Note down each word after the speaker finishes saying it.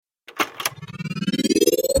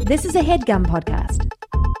This is a HeadGum podcast.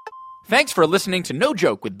 Thanks for listening to No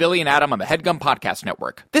Joke with Billy and Adam on the HeadGum Podcast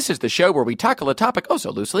Network. This is the show where we tackle a topic oh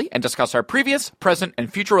so loosely and discuss our previous, present,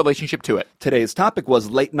 and future relationship to it. Today's topic was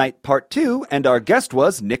Late Night Part 2, and our guest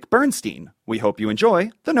was Nick Bernstein. We hope you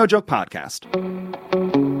enjoy the No Joke Podcast.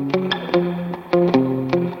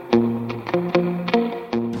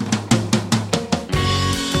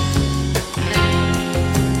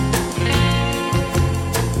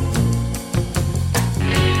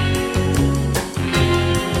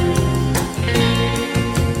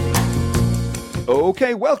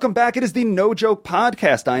 Okay, welcome back. It is the No Joke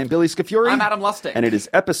Podcast. I am Billy Scafuri. I'm Adam Lustig. And it is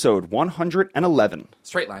episode 111.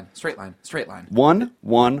 Straight line, straight line, straight line.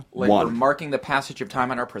 111. Like we're marking the passage of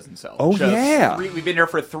time in our prison cell. Oh, yeah. We've been here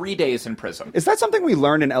for 3 days in prison. Is that something we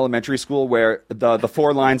learned in elementary school where the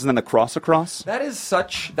 4 lines and then the cross across? That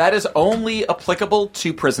is only applicable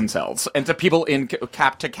to prison cells and to people in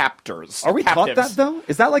captors. Are we captives. taught that, though?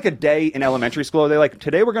 Is that like a day in elementary school? Are they like,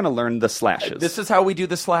 today we're going to learn the slashes? This is how we do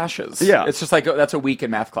the slashes. Yeah. It's just like, that's a week in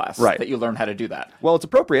math class. Right. That you learn how to do that. Well, it's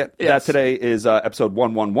appropriate Yes. that today is episode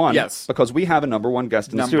 111. Yes. Because we have a number one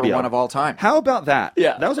guest in the studio. Number one of all time. How about that?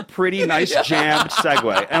 Yeah. That was a pretty nice jammed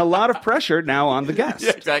segue. And a lot of pressure now on the guest.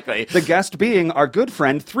 Yeah, exactly. The guest being our good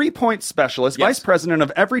friend, 3-point specialist, Yes. vice president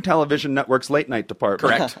of every television network's late night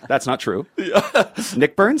department. Correct. That's not true.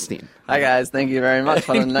 Nick Bernstein. Hi, guys. Thank you very much.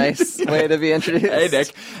 What a nice way to be introduced. Hey,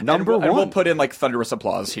 Nick. Number And we'll one. put in like thunderous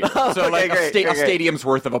applause here. So okay, like great, a great. stadium's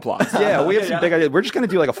worth of applause. Yeah, we have some big ideas. We're just going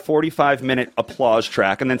to do like a 45-minute applause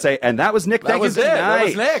track and then say, and that was Nick. That Thank was you. it. Good That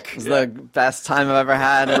was night. Nick. It's the best time I've ever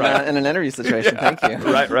had in an interview situation. Thank you.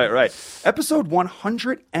 Right. Episode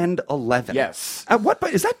 111. Yes. At what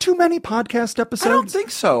point? Is that too many podcast episodes? I don't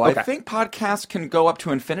think so. Okay. I think podcasts can go up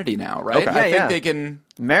to infinity now, right? Okay. I think Yeah. they can...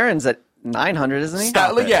 Marin's at 900, isn't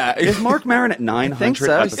he? Yeah. Is Mark Maron at 900 I think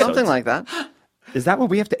so. episodes? Something like that. Is that what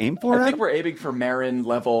we have to aim for? I think Adam? we're aiming for Marin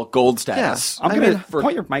level gold status. I'm I going mean, to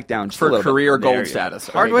point your mic down just a For little bit. career There you gold go. status.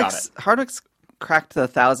 Okay, got it. Hardwick's cracked the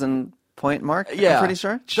 1,000-point mark. Yeah. I'm pretty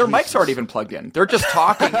sure. Their mics aren't even plugged in. They're just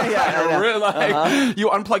talking. Really, like, you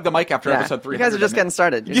unplug the mic after Yeah. episode 300. You guys are just getting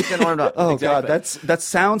started. You're just getting warmed up. Oh, Exactly. God. That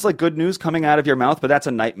sounds like good news coming out of your mouth, but that's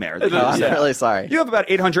a nightmare. Oh, I'm Yeah. really sorry. You have about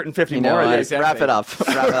 850 You know, more of what? these. Exactly. Wrap it up.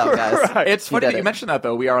 Wrap it up, guys. Right. It's funny did that you it. mentioned that,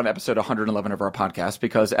 though. We are on episode 111 of our podcast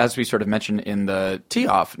because, as we sort of mentioned in the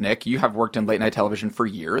tee-off, Nick, you have worked in late-night television for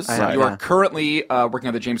years. I have, you are yeah. currently working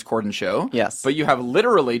on the James Corden show. Yes. But you have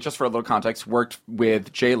literally, just for a little context, worked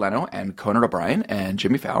with Jay Leno and Conan O'Brien and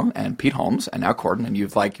Jimmy Fallon and Pete Holmes and now Corden, and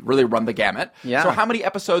you've, like, really run the gamut. Yeah. So how many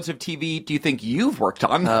episodes of TV do you think you've worked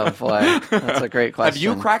on? Oh, boy. That's a great question. Have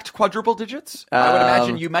you cracked quadruple digits? I would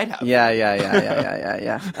imagine you might have. Yeah.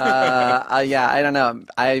 I don't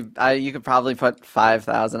know. You could probably put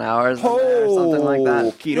 5,000 hours in there or something like that.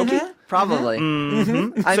 Okie dokie. Probably.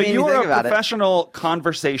 Mm-hmm. I So mean, you think are a about professional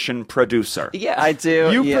conversation producer. Yeah. I do.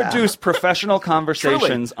 You yeah. produce professional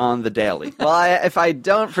conversations on the daily. Well, if I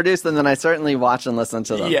don't produce them, then I certainly watch and listen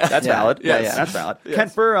to them. Yeah. That's valid. Yeah, Yes, that's valid. Ken,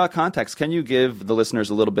 for context, can you give the listeners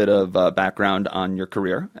a little bit of background on your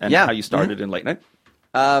career and Yeah. how you started in late night?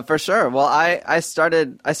 For sure. Well, I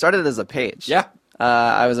started as a page. Yeah.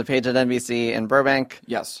 I was a page at NBC in Burbank.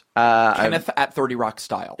 Yes. Kenneth at 30 Rock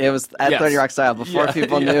style. It was at Yes. 30 Rock style before Yeah,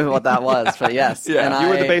 people yeah. knew what that was. But yes. Yeah. And You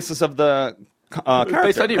were I- the basis of the character.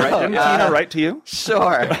 Based on you, right? Didn't Tina write to you?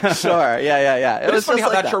 Sure. Yeah. It It was was funny just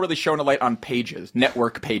how like that show really shone a light on pages,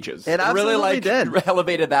 network pages. It absolutely really did.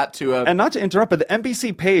 elevated that to a. And not to interrupt, but the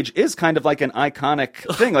NBC page is kind of like an iconic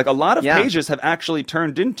thing. Like a lot of Yeah. pages have actually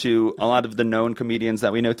turned into a lot of the known comedians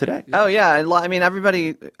that we know today. Oh yeah, and I mean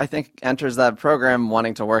everybody I think enters that program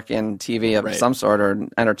wanting to work in TV of Right. some sort or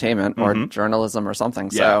entertainment or journalism or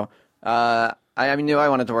something. So I knew I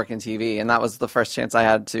wanted to work in TV, and that was the first chance I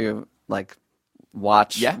had to like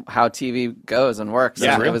watch Yeah. how TV goes and works.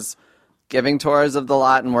 Yeah. And it was giving tours of the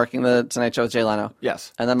lot and working the Tonight Show with Jay Leno.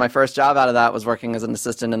 Yes. And then my first job out of that was working as an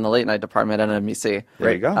assistant in the late night department at NBC.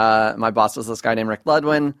 There you go. My boss was this guy named Rick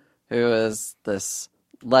Ludwin, who is this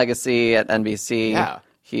legacy at NBC. Yeah.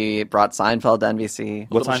 He brought Seinfeld to NBC.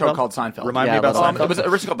 What's little show Seinfeld? called Seinfeld. Remind me Yeah, about little- Seinfeld. It was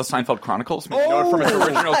originally called the Seinfeld Chronicles. Maybe you know it from its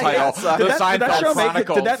original title. sorry. The Did that show Seinfeld make it?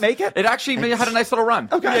 Chronicles. Did that make it? It actually had a nice little run.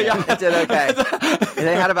 Okay. Yeah. It did okay.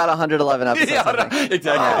 They had about 111 episodes. I think.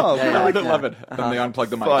 Exactly. Oh, yeah, really? yeah. 111. Then they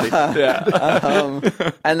unplugged the mic.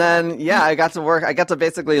 Yeah. And then, I got to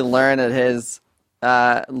basically learn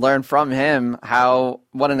learn from him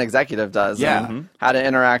what an executive does. Yeah. And how to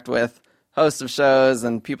interact with hosts of shows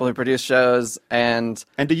and people who produce shows. And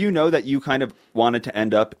do you know that you kind of wanted to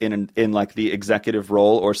end up in like the executive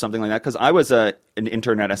role or something like that? Because I was an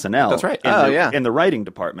intern at SNL. That's right. In the writing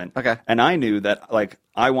department. Okay. And I knew that like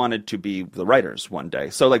I wanted to be the writers one day.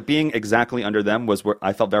 So like being exactly under them was where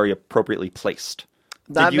I felt very appropriately placed.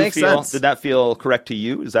 that makes sense. Did that feel correct to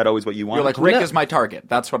you? Is that always what you wanted? You're like, Rick is my target.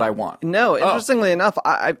 That's what I want. No, interestingly enough,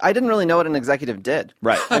 I didn't really know what an executive did.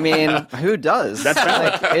 Right. I mean, who does? That's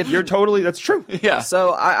valid. That's true. Yeah.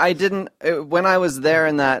 So I didn't when I was there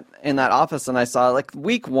in that office, and I saw like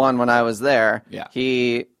week 1 when I was there. Yeah.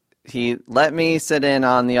 He let me sit in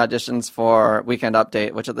on the auditions for Weekend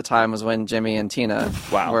Update, which at the time was when Jimmy and Tina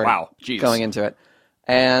were Jeez. going into it,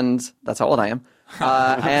 and that's how old I am.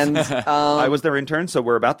 I was their intern, so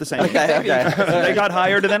we're about the same. Okay. They got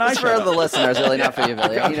hired, and then I It's for showed the up. listeners, really, not for you,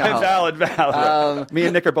 Billy. You know how. Valid. Me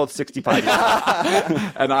and Nick are both 65 years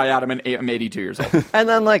old. And I, Adam, I'm 82 years old. And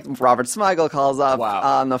then, like, Robert Smigel calls up Wow.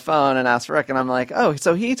 on the phone and asks Rick, and I'm like, oh,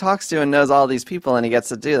 so he talks to and knows all these people, and he gets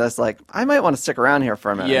to do this. Like, I might want to stick around here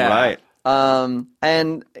for a minute. Yeah. Right.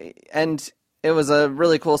 And it was a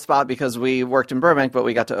really cool spot because we worked in Burbank, but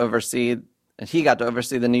we got to oversee, and he got to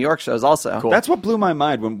oversee the New York shows also. Cool. That's what blew my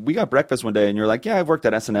mind when we got breakfast one day, and you're like, "Yeah, I've worked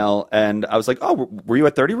at SNL," and I was like, "Oh, were you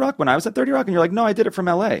at 30 Rock when I was at 30 Rock?" And you're like, "No, I did it from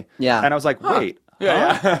LA." Yeah. And I was like, "Wait."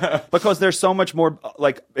 Yeah. Because there's so much more,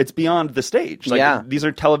 like, it's beyond the stage. Like, Yeah. these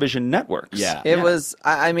are television networks. Yeah. It was,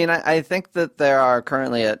 I mean, I think that there are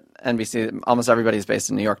currently at NBC, almost everybody's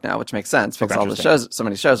based in New York now, which makes sense because all the shows, so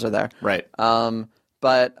many shows are there. Right.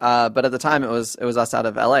 But at the time it was us out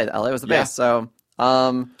of LA. LA was the base. Yeah. So,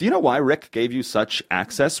 Do you know why Rick gave you such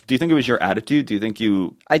access? Do you think it was your attitude? Do you think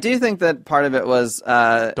you... I do think that part of it was,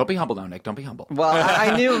 Don't be humble now, Nick. Don't be humble. well,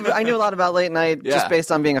 I knew a lot about late night just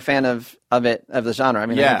based on being a fan of the genre. I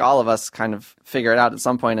mean, I think all of us kind of figure it out at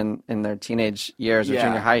some point in their teenage years or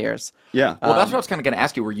junior high years. Yeah. Well, that's what I was kind of going to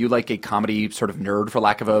ask you. Were you like a comedy sort of nerd, for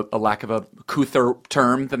lack of a couther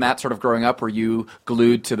term than that, sort of growing up? Were you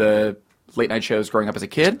glued to the late night shows growing up as a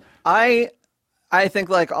kid? I think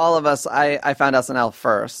like all of us, I found SNL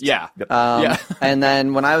first. Yeah. And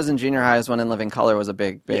then when I was in junior high is when In Living Color was a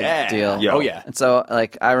big deal. Yeah. Oh, yeah. And so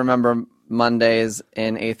like I remember Mondays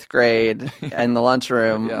in 8th grade in the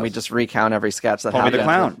lunchroom, Yes. we just recount every sketch that Homie happened. the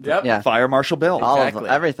Clown. Yep. Yeah. Fire Marshal Bill. All of Exactly.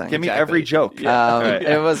 them, everything. Give me Exactly. every joke.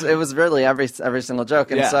 It was really every single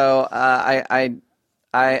joke, and Yeah. so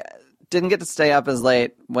I didn't get to stay up as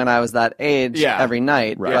late when I was that age every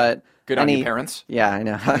night, Right. but Good on you, parents. Yeah, I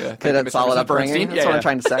know. Thank Good you, at Mr. solid Mrs. upbringing. Bernstein. That's what I'm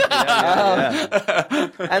trying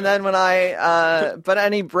to say. And then when but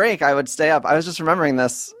any break, I would stay up. I was just remembering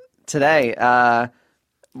this today. I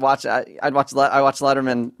watched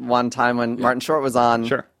Letterman one time when Martin Short was on.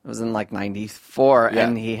 Sure. It was in like '94, Yeah.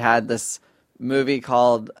 and he had this movie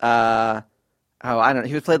called. I don't know.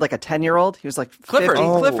 He was played like a 10-year-old. He was like Clifford. 50.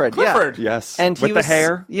 Oh, Clifford. Clifford. Yeah. Yes. And he With the was,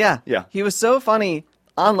 hair. Yeah. Yeah. He was so funny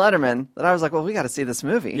on Letterman that I was like, well, we got to see this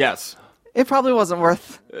movie. Yes. It probably wasn't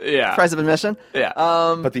worth Yeah. price of admission. Yeah.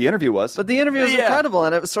 But the interview was. But the interview was incredible,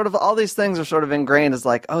 and it was sort of all these things are sort of ingrained as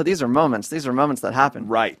like, oh, these are moments. These are moments that happen.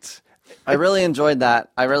 Right. I really enjoyed that.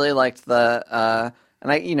 I really liked the,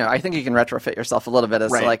 and I think you can retrofit yourself a little bit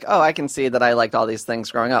as Right. like, oh, I can see that I liked all these things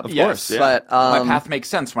growing up. Of Yes. Yeah. But My path makes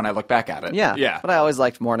sense when I look back at it. yeah, Yeah. But I always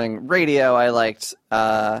liked morning radio. I liked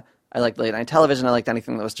late night television. I liked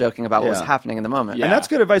anything that was joking about what was Yeah. happening in the moment. Yeah. And that's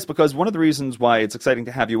good advice, because one of the reasons why it's exciting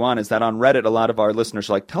to have you on is that on Reddit, a lot of our listeners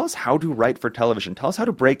are like, tell us how to write for television. Tell us how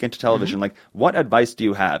to break into television. Mm-hmm. Like, what advice do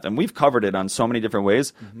you have? And we've covered it on so many different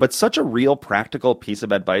ways, Mm-hmm. but such a real practical piece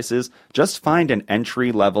of advice is just find an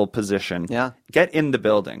entry-level position. Yeah. Get in the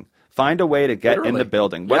building. Find a way to get in Literally. the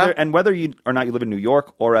building. Yeah. Whether you or not you live in New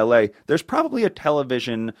York or LA, there's probably a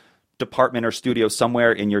television department or studio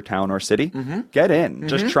somewhere in your town or city. Get in.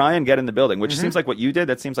 Just try and get in the building, which seems like what you did.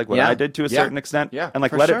 That seems like what Yeah. I did to a Yeah. certain extent. Yeah, And like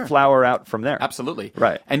for let sure. it flower out from there. Absolutely.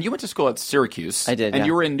 Right. And you went to school at Syracuse. I did, And yeah.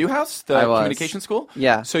 you were in Newhouse, the I was. communication school?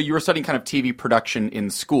 Yeah. So you were studying kind of TV production in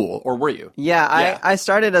school, or were you? Yeah, I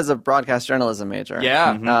started as a broadcast journalism major.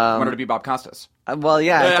 Yeah. Wanted to be Bob Costas. Well,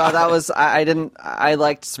 yeah, I thought that was. I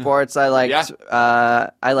liked sports. I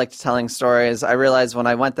liked telling stories. I realized when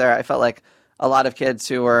I went there, I felt like a lot of kids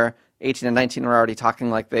who were 18 and 19 were already talking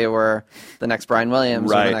like they were the next Brian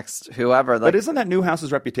Williams or Right. the next whoever. Like, But isn't that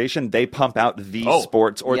Newhouse's reputation? They pump out the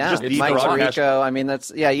sports or yeah, just the Mike broadcast. Tirico. I mean,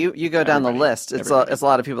 that's you go down the list. It's a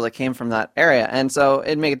lot of people that came from that area, and so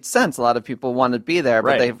it made sense. A lot of people wanted to be there, but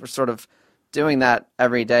Right. they were sort of doing that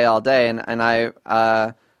every day, all day, and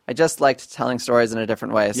I just liked telling stories in a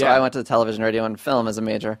different way. So Yeah. I went to television, radio, and film as a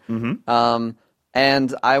major.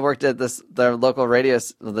 And I worked at the local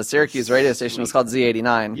the Syracuse radio station was called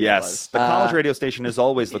Z89. Yes. The college radio station is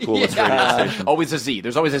always the coolest radio station. Always a Z.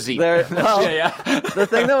 There's always a Z. The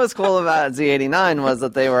thing that was cool about Z89 was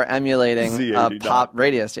that they were emulating a pop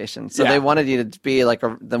radio station. So they wanted you to be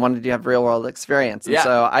they wanted you to have real world experience. And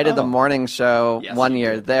so I did the morning show 1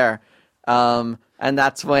 year there. And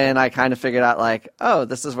that's when I kind of figured out,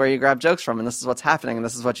 this is where you grab jokes from, and this is what's happening, and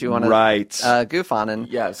this is what you want to goof on. And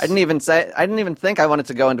I didn't even think I wanted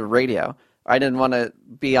to go into radio. I didn't want to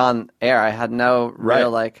be on air. I had no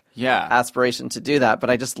real aspiration to do that, but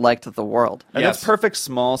I just liked the world. And that's perfect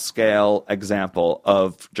small scale example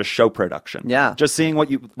of just show production. Yeah. Just seeing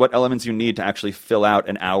what elements you need to actually fill out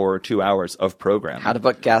an hour or 2 hours of programming. How to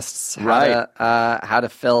book guests, how to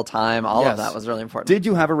fill time, all of that was really important. Did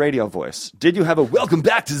you have a radio voice? Did you have a welcome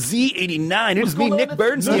back to Z89? It is me, Nick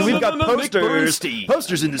Bernstein. We've got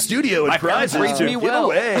posters in the studio and prizes to give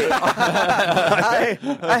away.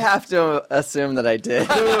 I have to assume that I did.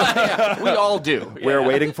 We all do. We're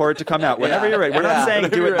waiting for it to come out. Whenever you're ready. We're not saying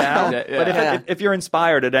do it now, but if you're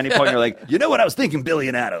inspired at any point, you're like, you know what I was thinking, Billy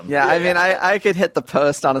and Adam. Yeah, I mean, I could hit the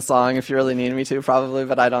post on a song if you really need me to, probably,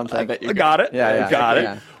 but I don't think. I got it. Got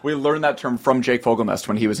it. We learned that term from Jake Fogelnest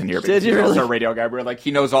when he was in here. Did you really? He's a radio guy. We were like, he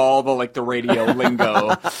knows all the radio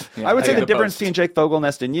lingo. I would say the difference between Jake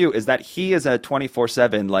Fogelnest and you is that he is a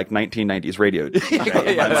 24/7 1990s radio.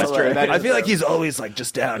 That's true. I feel like he's always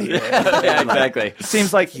just down here. Exactly.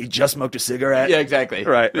 Seems like he just smoked a cigarette. Yeah, exactly.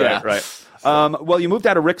 Right. Well, you moved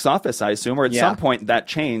out of Rick's office, I assume, or at some point that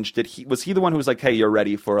changed. Was he the one who was like, "Hey, you're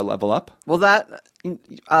ready for a level up"? Well,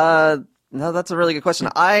 no, that's a really good question.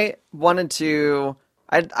 I wanted to.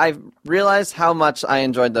 I realized how much I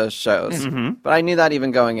enjoyed those shows, but I knew that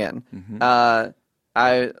even going in.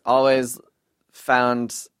 I always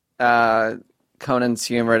found Conan's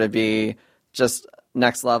humor to be just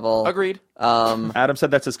next level. Agreed. Adam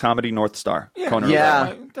said that's his comedy North Star. Yeah. Conan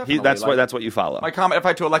that's what you follow. If I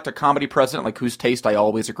had to elect a comedy president, whose taste I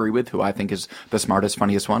always agree with, who I think is the smartest,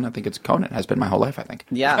 funniest one, I think it's Conan. Has been my whole life, I think.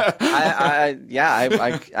 Yeah.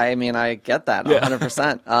 I mean, I get that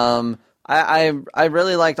 100%. I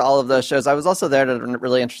really liked all of those shows. I was also there at a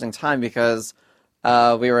really interesting time because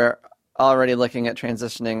we were already looking at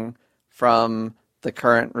transitioning from the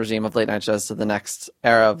current regime of late night shows to the next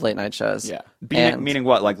era of late night shows. Yeah. Meaning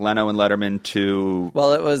what? Like Leno and Letterman to...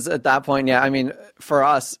 Well, it was at that point, yeah. I mean, for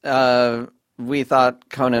us, we thought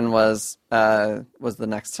Conan was the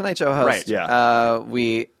next Tonight Show host. Right, yeah.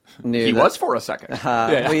 We knew he was for a second.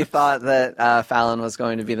 We thought that Fallon was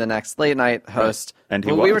going to be the next late night host. Right. And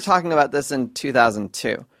we were talking about this in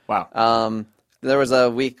 2002. Wow. There was a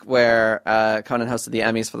week where Conan hosted the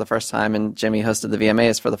Emmys for the first time and Jimmy hosted the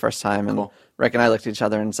VMAs for the first time. And Rick and I looked at each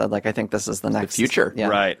other and said, I think this is the next... The future. Yeah.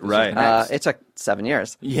 Right. It took 7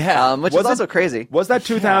 years. Yeah. Which was also crazy. Was that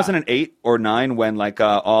 2008 or 9 when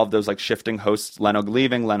all of those shifting hosts, Leno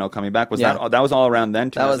leaving, Leno coming back? That was all around then,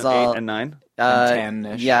 2008 and 9?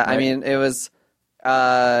 10-ish. Yeah, right? I mean, it was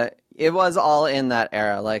all in that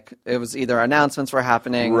era. It was either announcements were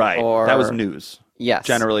happening or... That was news. Yes.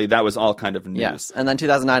 Generally, that was all kind of news. Yes. And then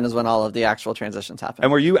 2009 is when all of the actual transitions happened.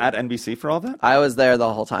 And were you at NBC for all that? I was there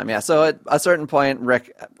the whole time, yeah. So at a certain point,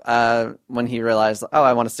 Rick, when he realized,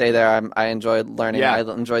 I want to stay there, I enjoyed learning, I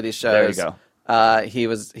enjoy these shows. There you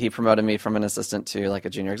go. He promoted me from an assistant to a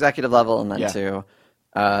junior executive level, and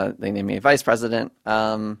then they named me vice president.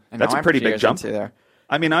 That's a pretty big jump. There.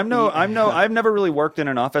 I mean, I've never really worked in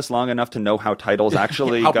an office long enough to know how titles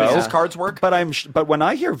actually how go. business cards work. But when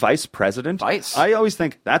I hear vice president, I always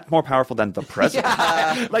think that's more powerful than the president.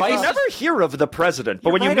 You never hear of the president,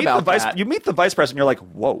 but when you meet the vice president, you're like,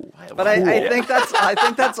 whoa. But I think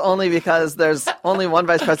that's only because there's only one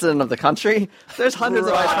vice president of the country. There's hundreds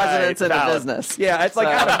of vice presidents in a business. Yeah, it's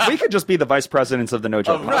Adam, we could just be the vice presidents of the No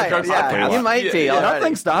Joke Right, yeah, you might be.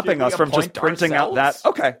 Nothing's stopping us from just printing out that.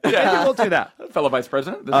 Okay, maybe we'll do that. Fellow vice president.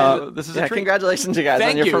 This is a treat. Congratulations, you guys,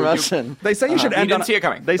 on your promotion. They say you should end. Didn't see it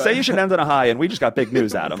coming. They say you should end on a high, and we just got big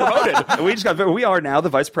news, Adam. We are now the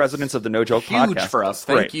vice presidents of the No Joke podcast. Huge for us.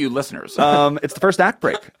 Thank you, listeners. It's the first act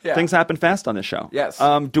break. Things happen fast on this show. Yes.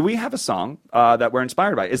 Do we have a song that we're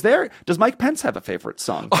inspired by? Does Mike Pence have a favorite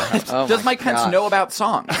song? Does Mike Pence know about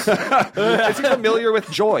songs? Is he familiar with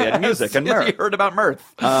joy and music and mirth? Has he heard about mirth?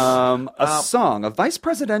 A vice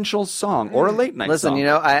presidential song, or a late night song. Listen,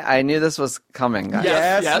 I knew this was coming, guys.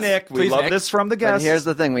 Yes, Nick. We love this from the guests. But here's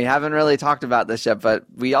the thing. We haven't really talked about this yet, but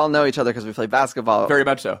we all know each other because we play basketball. Very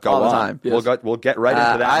much so. All the time. Yes. We'll get right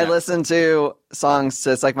into that. I listen to songs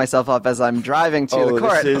to psych myself up as I'm driving to the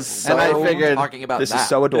court. I figured talking about this is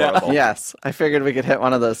so adorable. Yes. I figured we could hit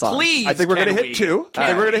one of those songs. Please. I think we're going to hit two. I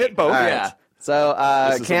think we're going to hit both. All right. So,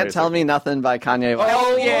 This is Can't amazing. Tell Me Nothing by Kanye West.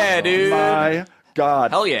 Oh, yeah, dude. My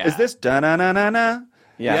God. Hell yeah. Is this da-na-na-na-na?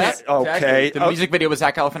 Yes. Okay. Exactly. The music video was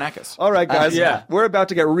Zach Galifianakis. All right, guys. Yeah. We're about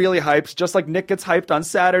to get really hyped, just like Nick gets hyped on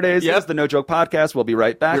Saturdays. Yep. This is the No Joke Podcast. We'll be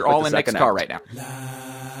right back. We're with all the in Nick's second car act. right now.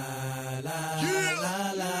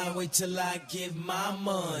 Wait till I get my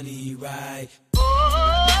money right.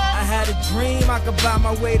 I had a dream I could buy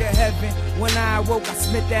my way to heaven. When I awoke, I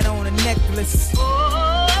spent that on a necklace.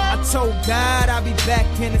 I told God I'll be back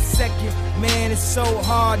in a second. Man, it's so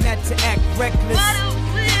hard not to act reckless.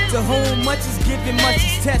 To whom much is given, much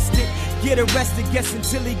is tested. Get arrested, guess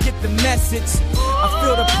until he get the message. I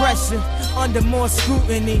feel the pressure, under more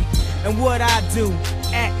scrutiny. And what I do,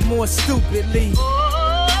 act more stupidly.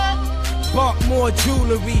 Bought more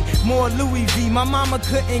jewelry, more Louis V. My mama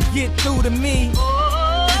couldn't get through to me.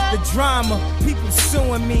 The drama, people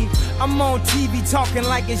suing me. I'm on TV talking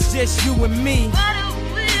like it's just you and me.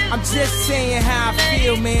 I'm just saying how I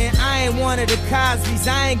feel, man. I ain't one of the Cosbys,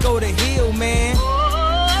 I ain't go to Hill, man.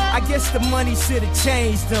 I guess the money should have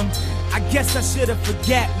changed them. I guess I should have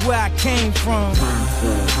forgot where I came from.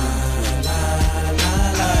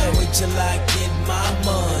 Wait till I get my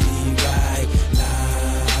money right.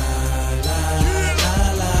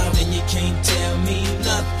 Then you can't tell me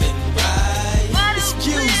nothing, right?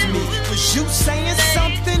 Excuse me, was you saying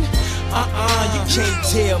something? You can't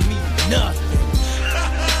tell me nothing.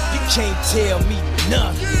 You can't tell me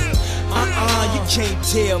nothing. You can't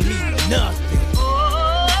tell me nothing.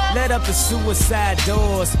 Let up the suicide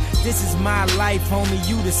doors. This is my life, homie,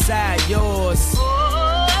 you decide yours.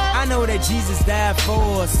 I know that Jesus died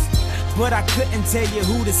for us, but I couldn't tell you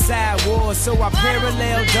who the side was. So I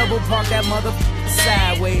parallel double park that motherfucker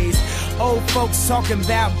sideways. Old folks talking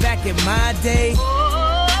about back in my day,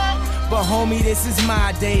 but homie, this is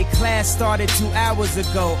my day. Class started 2 hours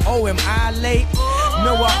ago. Oh, am I late?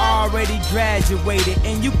 No, I already graduated,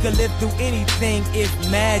 and you could live through anything if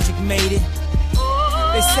magic made it.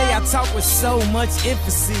 They say I talk with so much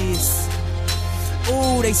emphasis.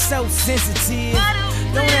 Ooh, they so sensitive.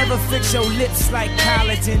 Don't ever fix your lips like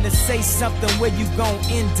collagen to say something where you gon'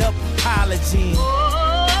 end up apologizing.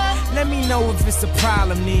 Let me know if it's a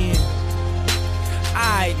problem then.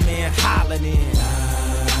 Alright, man, holla then.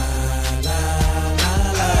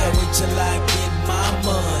 Wait till I get my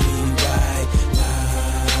money right.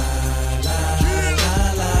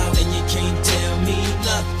 Then you can't tell me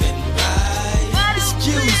nothing, right?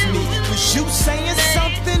 Excuse me, was you saying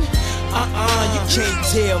something? You can't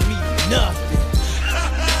tell me nothing.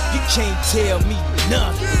 You can't tell me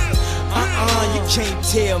nothing. You can't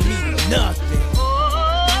tell me nothing.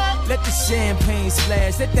 Let the champagne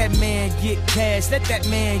splash, let that man get cash, let that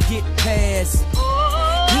man get past.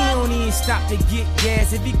 He don't even stop to get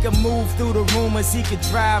gas. If he could move through the rumors, he could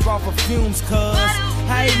drive off of fumes, cuz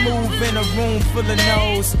how he move in a room full of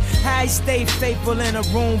no's, how he stay faithful in a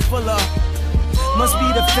room full of. Must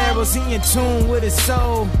be the pharaohs, he in tune with his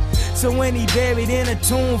soul. So when he buried in a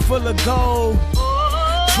tomb full of gold,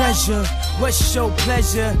 treasure, what's your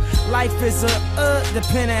pleasure? Life is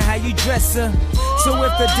depending how you dress her. So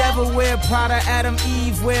if the devil wear Prada, Adam,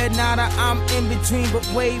 Eve wear nada, I'm in between but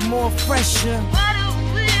way more fresher,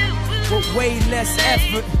 but way less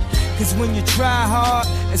effort. Cause when you try hard,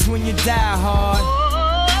 it's when you die hard.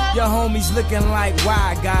 Your homies looking like,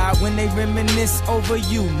 why God? When they reminisce over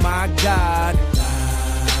you, my God.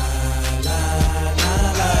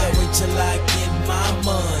 Wait till I get my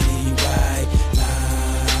money right.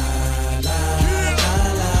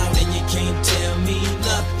 Then you can't tell me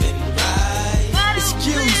nothing, right?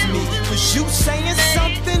 Excuse me, was you saying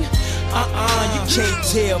something? You can't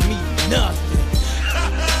tell me nothing.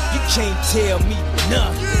 You can't tell me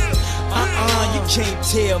nothing. You can't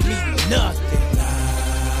tell me nothing.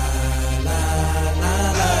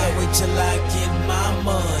 Wait till I get my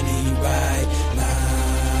money right.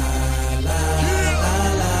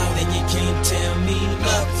 Then you can't tell me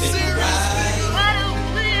nothing, right?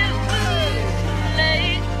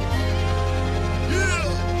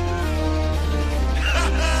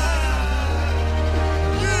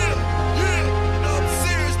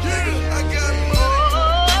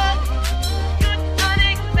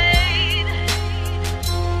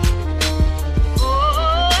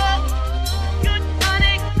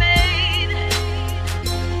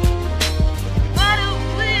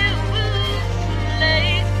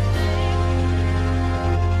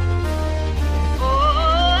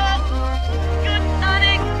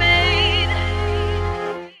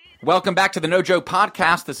 Welcome back to the No Joke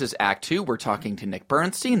Podcast. This is Act 2. We're talking to Nick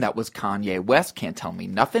Bernstein. That was Kanye West. Can't Tell Me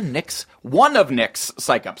Nothing. One of Nick's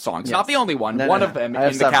Psych Up songs. Yes. Not the only one. One of them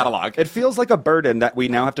in the catalog. It feels like a burden that we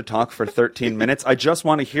now have to talk for 13 minutes. I just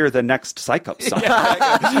want to hear the next Psych Up song.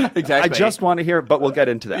 Yeah, exactly. I just want to hear, but we'll get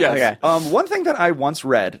into that. Yes. Okay. One thing that I once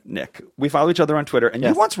read, Nick, we follow each other on Twitter, and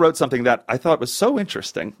you once wrote something that I thought was so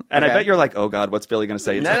interesting. And I bet you're like, oh, God, what's Billy going to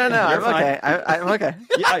say? No, I'm okay. I'm okay.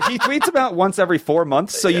 Yeah, he tweets about once every 4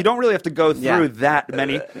 months, so you don't really have to go through that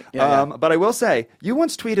many. But I will say, you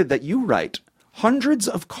once tweeted that you write hundreds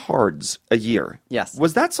of cards a year. Yes.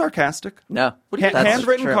 Was that sarcastic? No. That's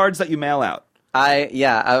handwritten cards that you mail out. I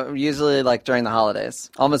usually like during the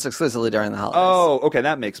holidays, almost exclusively during the holidays. Oh, okay,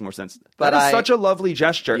 that makes more sense. But that is such a lovely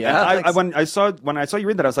gesture. Yeah, and when I saw you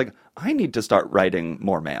read that, I was like, I need to start writing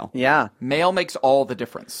more mail. Yeah. Mail makes all the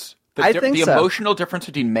difference. I think the so. emotional difference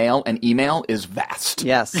between mail and email is vast.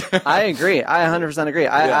 Yes, I agree. I 100% agree.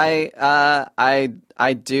 I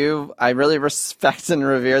really respect and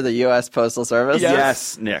revere the U.S. Postal Service.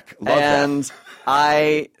 Yes, Nick. Love and that.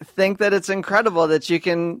 I think that it's incredible that you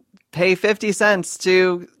can pay 50 cents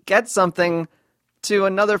to get something to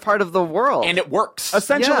another part of the world. And it works.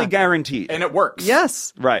 Essentially guaranteed. And it works.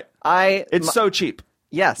 Yes. Right. It's so cheap.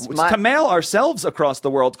 Yes. To mail ourselves across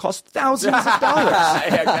the world costs thousands of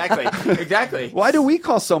dollars. Exactly. Why do we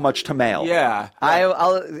cost so much to mail? Yeah.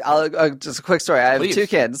 I'll just a quick story. I have Please. 2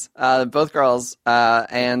 kids, both girls,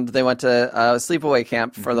 and they went to sleepaway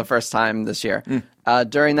camp for the first time this year.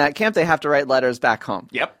 During that camp, they have to write letters back home.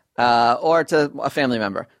 Yep. Or to a family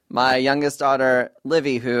member. My youngest daughter,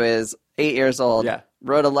 Livy, who is 8 years old,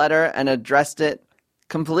 wrote a letter and addressed it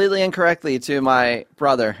completely incorrectly to my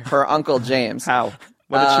brother, her uncle James. How?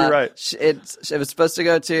 What did she write? It was supposed to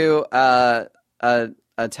go to a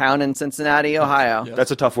town in Cincinnati, Ohio.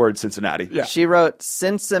 That's a tough word, Cincinnati. Yeah. She wrote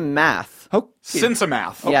Cincinnamath.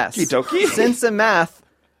 Cincinnamath. Yes. Okie-dokie. Cincinnamath.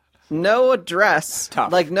 No address.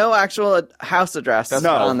 Tough. Like no actual house address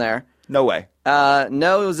on there. No way.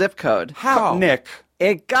 No zip code. How? Nick.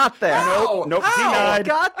 It got there. How? Nope. How? Denied. It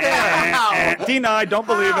got there. Denied. Don't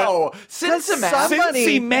believe it. Cincinnamath. Somebody-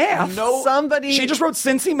 Cincy math. No. Somebody. She just wrote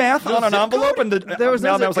Cincy math on an zip envelope, code? and the There was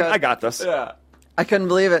no mailman zip was like, code. I got this. Yeah. I couldn't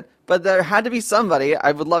believe it. But there had to be somebody.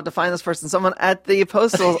 I would love to find this person. Someone at the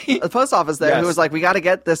post office there who was like, "We got to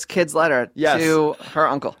get this kid's letter to her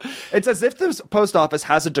uncle." It's as if the post office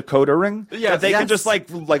has a decoder ring that they can just like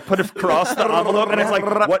put across the envelope, and it's like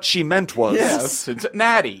what she meant was.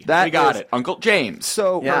 Cincinnati. That we got is- it. Uncle James.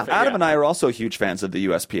 So Adam and I are also huge fans of the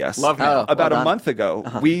USPS. Love him. About well a month ago,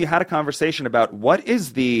 we had a conversation about what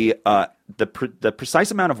is the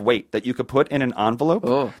precise amount of weight that you could put in an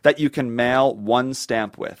envelope that you can mail one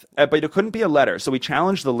stamp with. But it couldn't be a letter. So we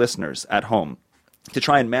challenged the listeners at home to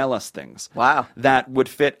try and mail us things. Wow. That would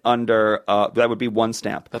fit under, that would be one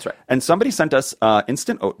stamp. That's right. And somebody sent us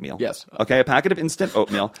instant oatmeal. Yes. Okay, a packet of instant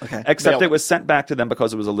oatmeal. Okay. Except Mailed it was sent back to them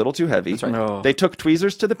because it was a little too heavy. That's right. No. They took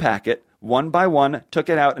tweezers to the packet, one by one, took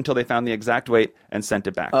it out until they found the exact weight, and sent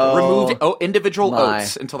it back. Removed individual my.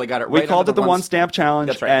 oats until they got it right. We called under it the one stamp challenge,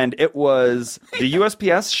 That's right. and it was the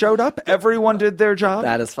USPS showed up. Everyone did their job.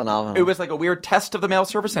 That is phenomenal. It was like a weird test of the mail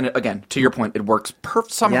service, and again, to your point, it works.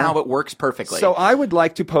 Somehow it works perfectly. So I would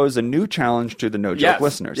like to pose a new challenge to the No Joke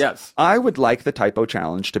listeners. Yes. I would like the typo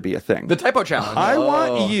challenge to be a thing. The typo challenge. I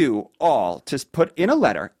want you all to put in a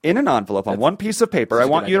letter, in an envelope, on one piece of paper. I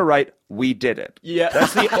want you to write, "We did it." Yeah.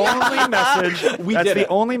 That's the only message. That's did the it.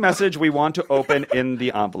 only message we want to open in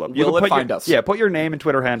the envelope. Will can it find us? Yeah, put your name and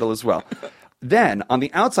Twitter handle as well. Then, on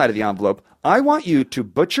the outside of the envelope, I want you to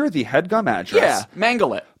butcher the HeadGum address. Yeah,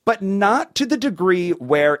 mangle it. But not to the degree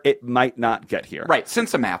where it might not get here. Right,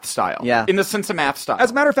 Cincinnamath style. Yeah. In the Cincinnamath style. As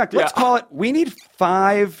a matter of fact, let's Yeah. call it, we need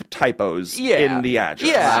 5 typos in the address.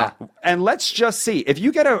 Yeah. And let's just see. If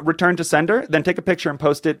you get a return to sender, then take a picture and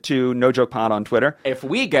post it to No Joke Pod on Twitter. If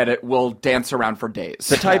we get it, we'll dance around for days.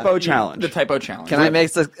 The typo challenge. The typo challenge. Can I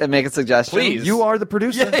make a suggestion? Please. You are the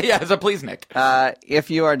producer. Yeah, so please, Nick. If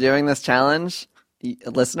you are doing this challenge,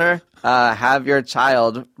 listener, have your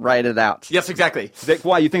child write it out. Yes, exactly.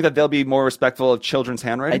 Why? You think that they'll be more respectful of children's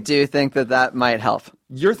handwriting? I do think that might help.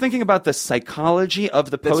 You're thinking about the psychology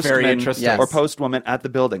of the That's very postman interesting. Yes. or postwoman at the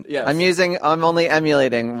building. Yes. I'm only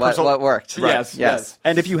emulating what worked. Yes, yes.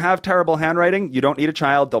 And if you have terrible handwriting, you don't need a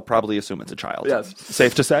child. They'll probably assume it's a child. Yes.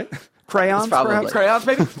 Safe to say? Crayons, Probably. perhaps? Crayons,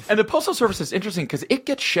 maybe. And the Postal Service is interesting because it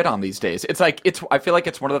gets shit on these days. I feel like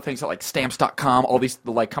it's one of the things that like Stamps.com, all these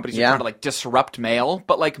companies are trying to disrupt mail.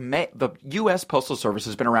 But the U.S. Postal Service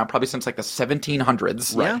has been around probably since the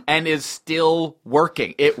 1700s, and is still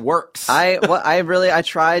working. It works. I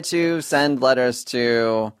try to send letters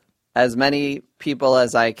to as many people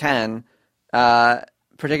as I can,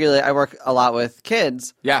 particularly I work a lot with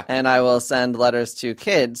kids. Yeah. And I will send letters to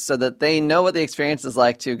kids so that they know what the experience is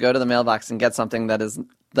like to go to the mailbox and get something that is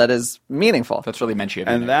meaningful. That's really mentioned.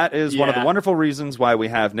 And that is one of the wonderful reasons why we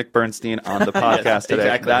have Nick Bernstein on the podcast today.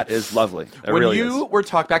 Exactly. That is lovely. It when really you is. were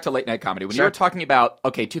talking back to late night comedy, when you were talking about,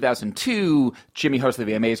 2002, Jimmy hosted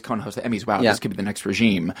the VMAs, Conan hosted the Emmys, wow, this could be the next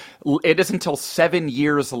regime. It is until 7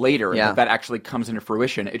 years later that actually comes into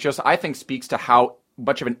fruition. It just, I think, speaks to how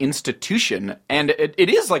much of an institution, and it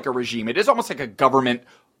is like a regime. It is almost like a government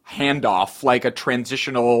handoff, like a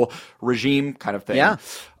transitional regime kind of thing. Yeah.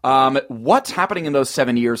 What's happening in those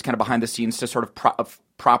 7 years kind of behind the scenes to sort of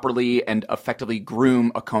properly and effectively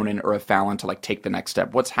groom a Conan or a Fallon to like take the next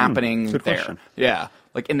step? What's happening there? question. Yeah.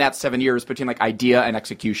 Like in that 7 years between like idea and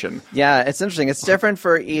execution. Yeah, it's interesting. It's different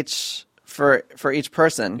for each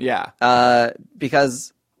person. Yeah.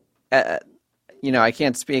 Because I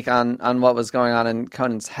can't speak on what was going on in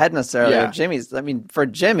Conan's head necessarily or Jimmy's. I mean, for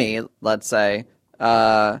Jimmy, let's say,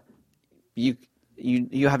 you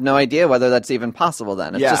have no idea whether that's even possible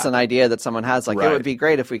then. It's just an idea that someone has, like, it would be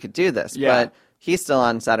great if we could do this. Yeah. But he's still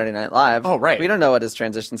on Saturday Night Live. Oh, right. We don't know what his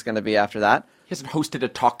transition's going to be after that. He hasn't hosted a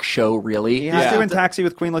talk show, really. He's doing Taxi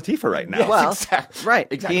with Queen Latifah right now. Yes, Well, exactly. right.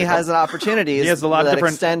 Exactly. He has opportunities He has a lot of that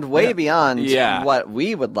different- extend way beyond Yeah. what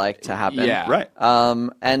we would like to happen. Yeah. Right.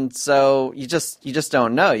 And so you just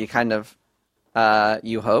don't know. You kind of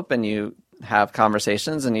you hope and you have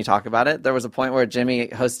conversations and you talk about it. There was a point where Jimmy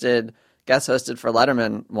guest hosted for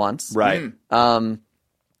Letterman once. Right.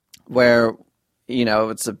 Where,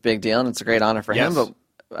 it's a big deal and it's a great honor for him, but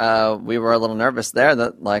we were a little nervous there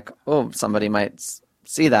that, like, somebody might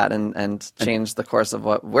see that and change the course of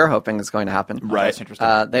what we're hoping is going to happen. Right. That's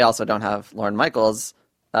interesting. They also don't have Lorne Michaels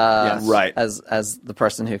Right. as the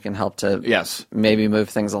person who can help to maybe move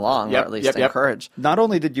things along or Yep, at least yep. encourage. Not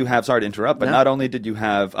only did you have, sorry to interrupt, but not only did you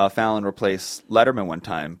have Fallon replace Letterman one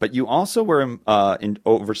time, but you also were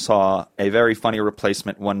oversaw a very funny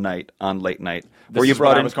replacement one night on Late Night, where you is what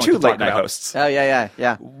brought I in was going two to talk late night about. hosts. Oh,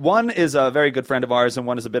 yeah. One is a very good friend of ours, and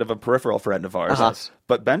one is a bit of a peripheral friend of ours.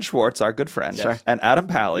 But Ben Schwartz, our good friend, and Adam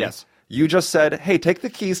Pally. Yes. You just said, "Hey, take the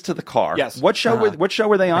keys to the car." Yes. What show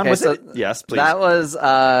were they on? Okay, was so it? Yes, please. That was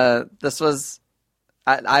this was.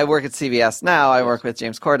 I work at CBS now. I work with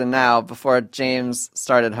James Corden now. Before James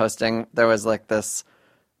started hosting, there was like this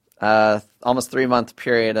almost 3-month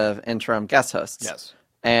period of interim guest hosts. Yes.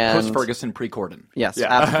 And Post Ferguson, pre Corden. yes,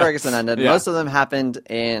 Yeah. after Ferguson ended, Yeah. most of them happened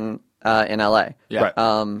in LA. Yeah.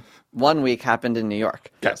 Right. 1 week happened in New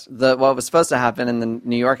York. Yes. What was supposed to happen in the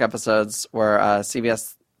New York episodes were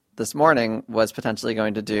CBS This Morning was potentially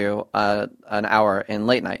going to do an hour in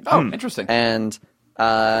Late Night. Oh, interesting. And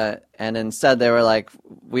instead they were like,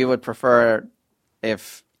 we would prefer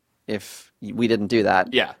if we didn't do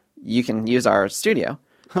that. Yeah. You can use our studio.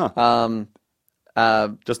 Just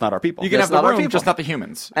not our people. You can have not the our room, people. just not the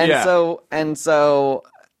humans. And yeah. so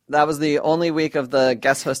that was the only week of the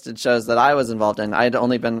guest hosted shows that I was involved in. I had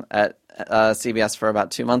only been at CBS for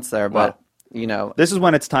about 2 months there, but This is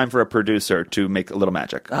when it's time for a producer to make a little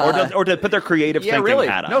magic, or to put their creative yeah, thinking really.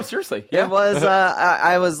 hat on. No, seriously. Yeah. it was.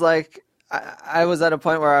 I was like, I was at a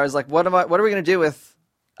point where I was like, what are we going to do with?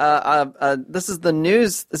 This is the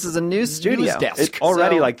news. This is a news studio. News desk. It's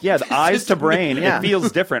already So- the eyes to brain. Yeah. It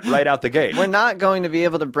feels different right out the gate. We're not going to be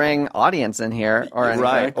able to bring audience in here or anything.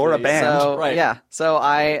 Right, or a band. So, Right. Yeah. So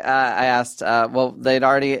I asked.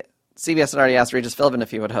 CBS had already asked Regis Philbin if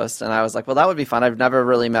he would host, and I was like, well, that would be fun. I've never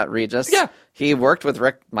really met Regis. Yeah. He worked with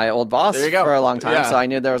Rick, my old boss, There you go. for a long time, Yeah. so I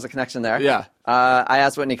knew there was a connection there. Yeah. I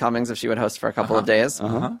asked Whitney Cummings if she would host for a couple of days,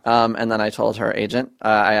 and then I told her agent.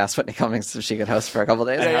 I asked Whitney Cummings if she could host for a couple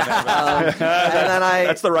of days. And then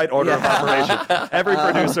That's the right order of operation. Every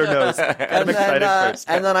producer knows. I'm excited first.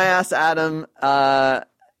 And then I asked Adam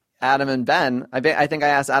and Ben. I think I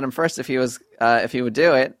asked Adam first if he would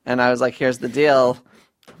do it, and I was like, "Here's the deal.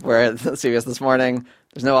 We're at CBS This Morning.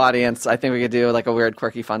 There's no audience. I think we could do like a weird,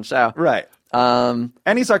 quirky, fun show." Right.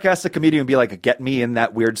 Any sarcastic comedian would be like, "Get me in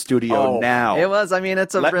that weird studio now." It was. I mean,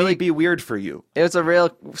 it's a Let really me be weird for you. It was a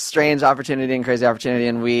real strange opportunity and crazy opportunity,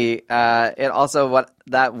 and we. It also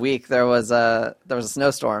that week there was a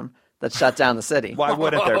snowstorm that shut down the city. Why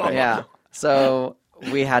wouldn't there be? Yeah. So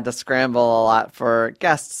we had to scramble a lot for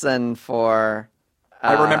guests and for.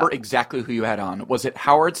 I remember exactly who you had on. Was it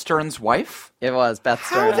Howard Stern's wife? It was Beth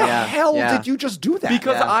How Stern. the yeah. hell Yeah. did you just do that?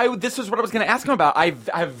 Because Yeah. this is what I was going to ask him about. I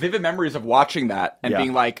have vivid memories of watching that and Yeah.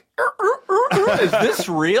 being like, is this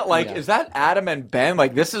real? Like, is that Adam and Ben?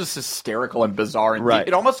 Like, this is hysterical and bizarre. And Right.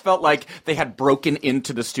 it almost felt like they had broken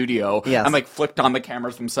into the studio Yes. and like flicked on the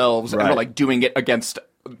cameras themselves and Right. were like doing it against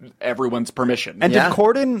everyone's permission. And did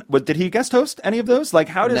Corden, did he guest host any of those? Like,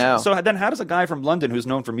 how does No. how does a guy from London who's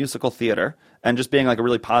known for musical theater and just being like a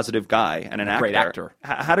really positive guy and an actor, Great actor.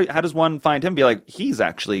 How does one find him and be like, he's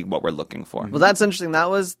actually what we're looking for? Well, that's interesting. That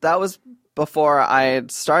was before I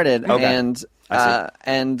had started, Okay.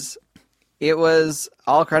 and it was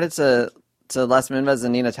all credit to Les Minvez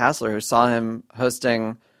and Nina Tassler, who saw him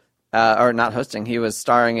hosting, or not hosting. He was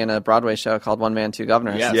starring in a Broadway show called One Man, Two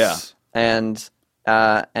Governors. Yes.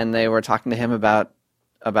 Yeah. And they were talking to him about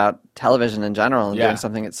television in general and doing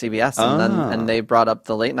something at CBS, and they brought up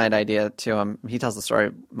the late night idea to him. He tells the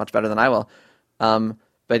story much better than I will,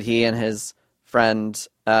 but he and his friend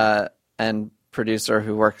and producer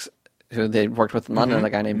who they worked with in London, a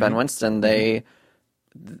guy named Ben Winston, they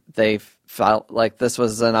felt like this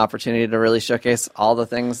was an opportunity to really showcase all the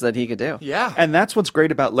things that he could do. Yeah. And that's what's great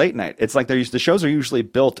about late night. It's like the shows are usually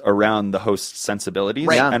built around the host's sensibilities.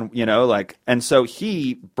 Right. Yeah. And, and so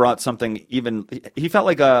he brought something he felt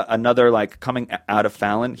like another, like, coming out of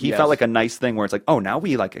Fallon. He felt like a nice thing where it's like, oh, now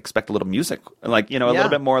we, like, expect a little music. Like, a little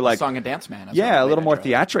bit more like. Song and Dance Man. A little more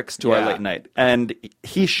theatrics to our late night. And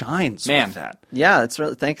he shines with that. Yeah, it's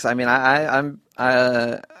really, thanks. I mean, I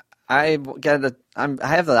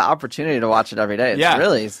have the opportunity to watch it every day. It's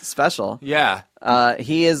really special. Yeah.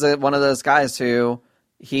 He is one of those guys who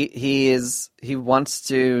he wants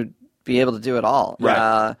to be able to do it all.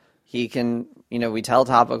 Right. He can, we tell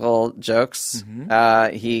topical jokes.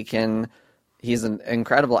 He's an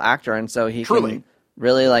incredible actor, and so he can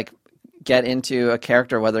really, like, get into a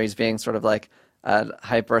character, whether he's being sort of like a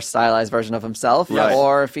hyper stylized version of himself,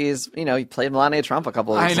 or if he's, he played Melania Trump a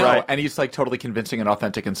couple of weeks I know, ago. and he's like totally convincing and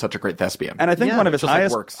authentic and such a great thespian. And I think one of his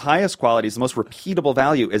Just highest qualities, the most repeatable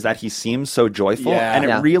value, is that he seems so joyful, and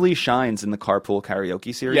it really shines in the Carpool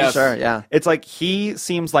Karaoke series. Yes. Sure, yeah. It's like he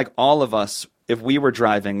seems like all of us if we were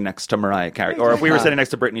driving next to Mariah Carey, or if we were sitting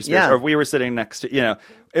next to Britney Spears, or if we were sitting next to,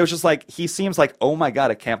 it was just like, he seems like, oh my God,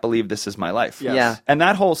 I can't believe this is my life. Yes. Yeah. And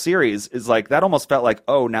that whole series is like, that almost felt like,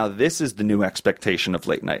 oh, now this is the new expectation of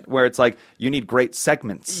late night, where it's like, you need great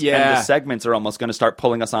segments. Yeah. And the segments are almost going to start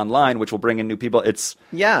pulling us online, which will bring in new people. It's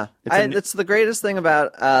the greatest thing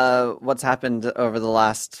about what's happened over the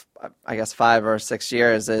last, I guess, 5 or 6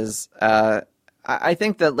 years is I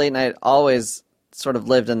think that late night always sort of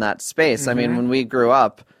lived in that space. I mean, when we grew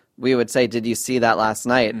up, we would say, did you see that last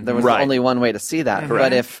night? There was only one way to see that.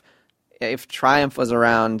 But if Triumph was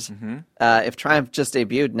around, if Triumph just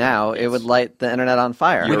debuted now, it would light the internet on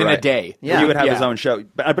fire. Within a day. Yeah. You would have his own show.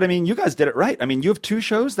 But I mean, you guys did it right. I mean, you have 2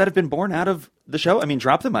 shows that have been born out of the show. I mean,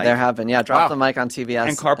 Drop the Mic. There have been, Drop the Mic on TBS.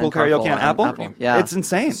 And Carpool Karaoke on Apple. Yeah. It's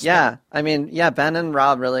insane. Yeah. I mean, Ben and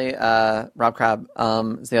Rob really, Rob Crabb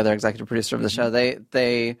is the other executive producer of the show.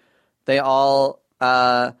 They all,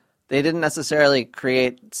 they didn't necessarily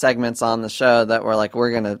create segments on the show that were like,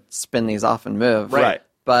 we're going to spin these off and move. Right.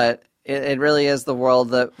 But it really is the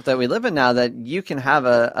world that we live in now, that you can have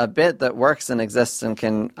a bit that works and exists and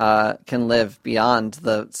can live beyond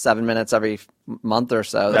the 7 minutes every month or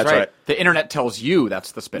so. That's right. The internet tells you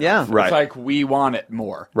that's the spin. Yeah. Right. It's like, we want it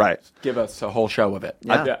more. Right. Give us a whole show of it.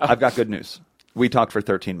 Yeah. I've got good news. We talked for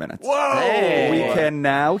 13 minutes. Whoa! We can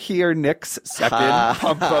now hear Nick's second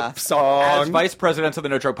pump-up song. As vice presidents of the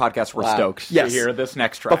No Joke Podcast, we're stoked to hear this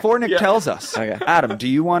next track. Before Nick tells us, Adam, do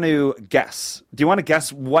you want to guess? Do you want to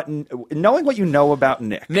guess knowing what you know about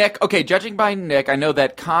Nick? Nick, okay, judging by Nick, I know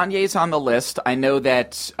that Kanye's on the list. I know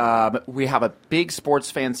that we have a big sports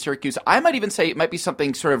fan, Syracuse. I might even say it might be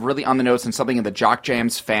something sort of really on the nose and something in the Jock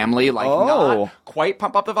Jams family, like not quite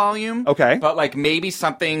pump up the volume. Okay. But like maybe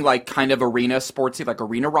something like kind of arena sportsy, like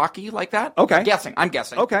arena rocky, like that. Okay. I'm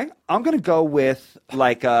guessing. Okay. I'm going to go with,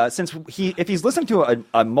 like, since if he's listening to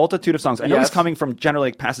a multitude of songs, I know he's coming from generally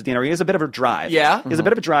like Pasadena, or he has a bit of a drive. Yeah. He has a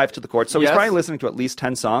bit of a drive to the court, so he's probably listening to at least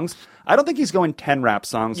 10 songs. I don't think he's going 10 rap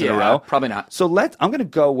songs in a row. Probably not. So I'm going to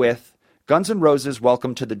go with Guns N' Roses,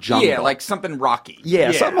 Welcome to the Jungle. Yeah, like something rocky.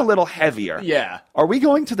 Yeah, something a little heavier. Yeah. Are we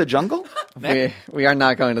going to the jungle? We are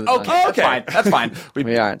not going to the jungle. That's fine.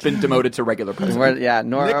 We aren't. Been demoted to regular president.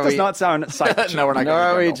 Nor Nick are does we, not sound psyched. No, we're not nor going to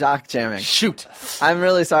are the we jungle. jock jamming. Shoot. I'm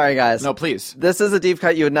really sorry, guys. No, please. This is a deep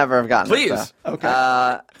cut you would never have gotten. Please.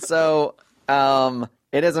 Okay. So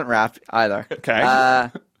it isn't rap either. Okay.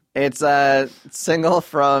 It's a single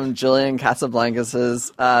from Julian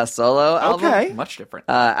Casablancas' solo album. Okay. Much different.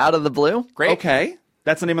 Out of the Blue. Great. Okay.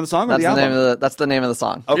 That's the name of the song or That's the the album? name of that's the name of the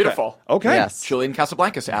song. Okay. Beautiful. Okay. Yes. Julian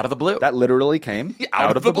Casablancas, Out of the Blue. That literally came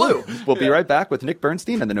out of the blue. We'll be right back with Nick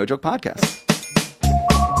Bernstein and the No Joke Podcast.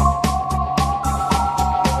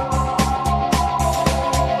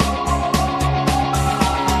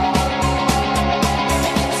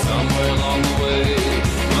 Somewhere along the way,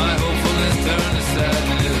 my hopefulness turned to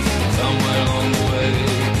sadness.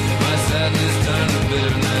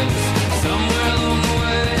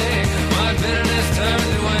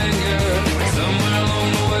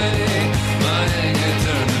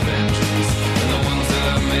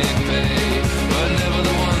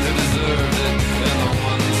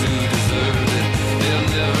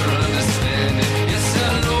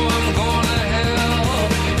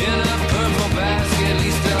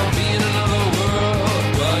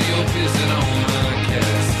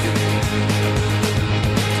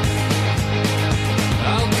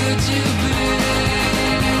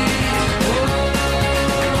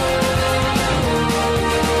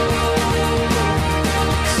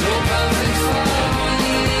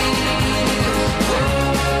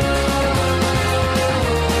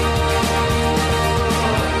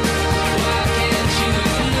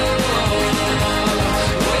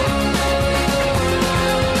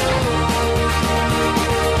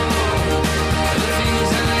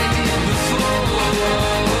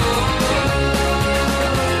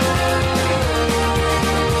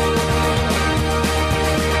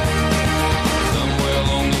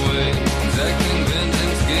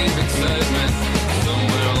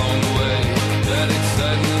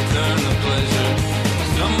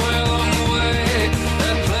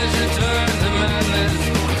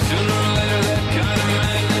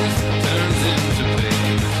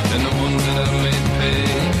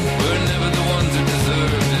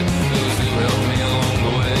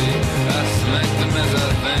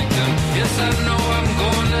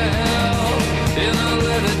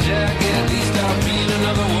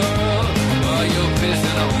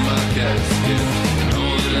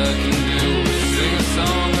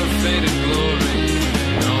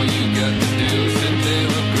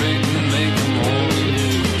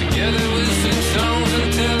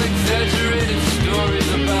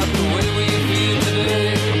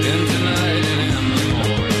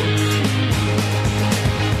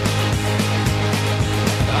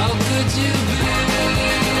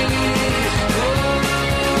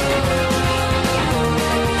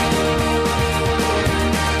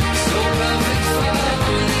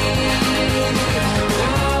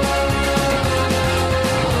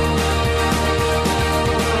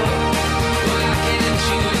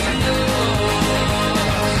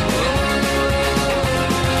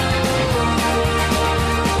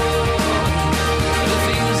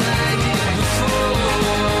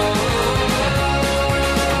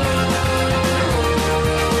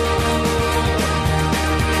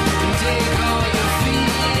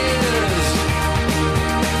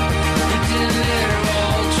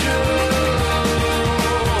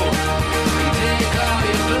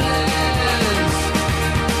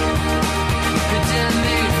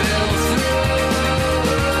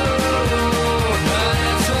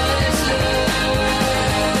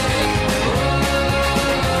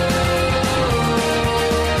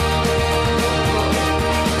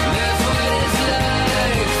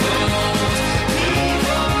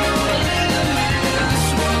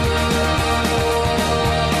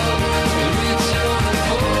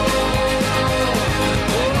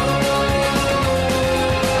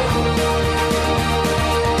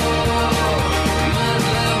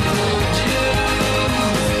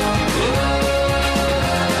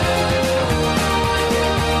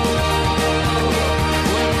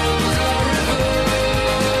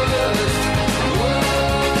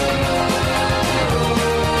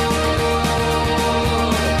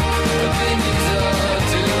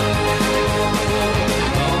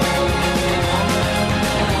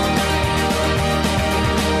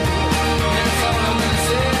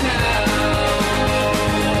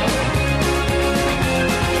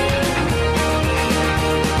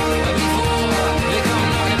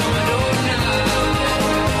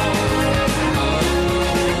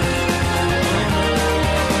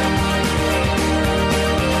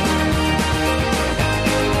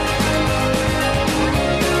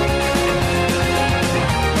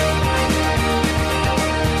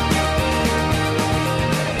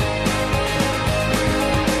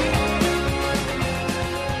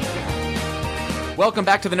 Welcome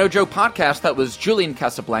back to the No Joke Podcast. That was Julian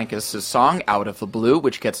Casablancas' song "Out of the Blue,"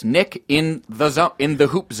 which gets Nick in the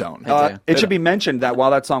hoop zone. It should be mentioned that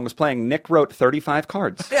while that song was playing, Nick wrote 35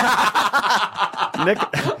 cards. Nick,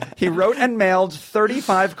 he wrote and mailed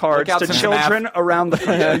 35 cards to children around the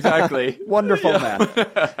country. Yeah, exactly. Wonderful man.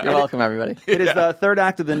 You're welcome, everybody. It is the third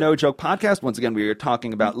act of the No Joke Podcast. Once again, we are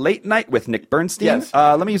talking about Late Night with Nick Bernstein. Yes.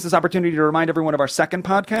 Let me use this opportunity to remind everyone of our second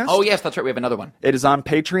podcast. Oh, yes, that's right. We have another one. It is on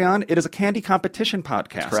Patreon. It is a candy competition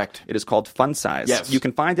podcast. Correct. It is called Fun Size. Yes. You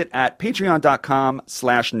can find it at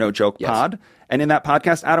patreon.com/nojokepod. Yes. And in that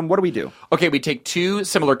podcast, Adam, what do we do? Okay, we take two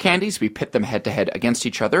similar candies, we pit them head-to-head against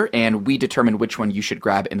each other, and we determine which one you should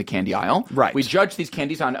grab in the candy aisle. Right. We judge these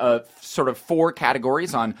candies on sort of 4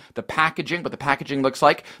 categories: on the packaging, what the packaging looks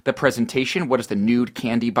like; the presentation, what does the nude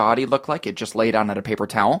candy body look like, it just laid on a paper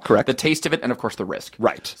towel; correct; the taste of it; and, of course, the risk.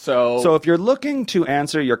 Right. So if you're looking to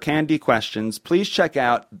answer your candy questions, please check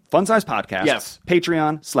out Fun Size Podcast. Yes.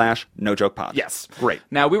 Patreon/NoJokePod. Yes. Great.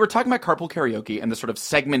 Now, we were talking about carpool karaoke and the sort of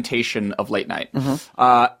segmentation of late night.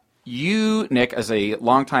 You, Nick, as a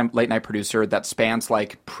longtime late night producer that spans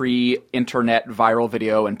like pre-internet viral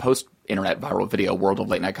video and post-internet viral video world of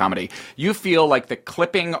late night comedy, you feel like the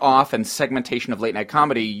clipping off and segmentation of late night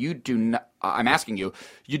comedy, you do not, I'm asking you,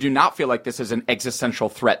 you do not feel like this is an existential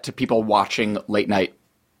threat to people watching late night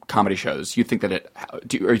comedy shows. You think that it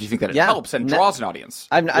helps and draws an audience?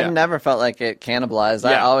 I've never felt like it cannibalized.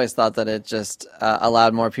 I always thought that it just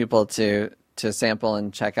allowed more people to sample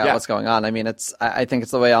and check out what's going on. I mean, I think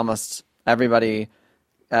it's the way almost everybody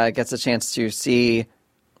gets a chance to see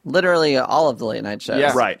literally all of the late night shows.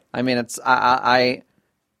 Yeah. Right. I mean, it's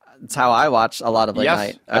how I watch a lot of late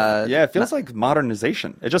night. It feels like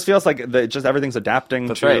modernization. It just feels like everything's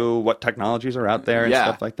adapting to what technologies are out there and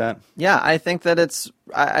stuff like that. Yeah, I think that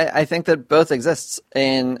I think that both exists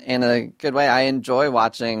in a good way. I enjoy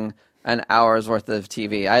watching an hour's worth of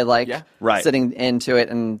TV. I like sitting into it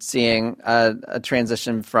and seeing a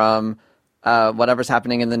transition from whatever's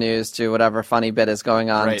happening in the news to whatever funny bit is going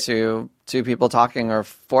on to 2 people talking or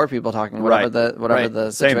 4 people talking, whatever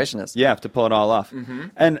the situation is. Yeah, to pull it all off. Mm-hmm.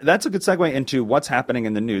 And that's a good segue into what's happening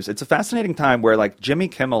in the news. It's a fascinating time where like Jimmy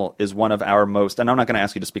Kimmel is one of our most, and I'm not going to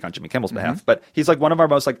ask you to speak on Jimmy Kimmel's behalf, but he's like one of our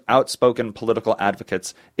most like outspoken political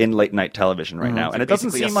advocates in late night television right now. And it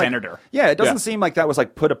doesn't seem like senator. Yeah, it doesn't seem like that was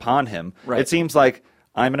like put upon him. Right. It seems like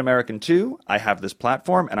I'm an American too. I have this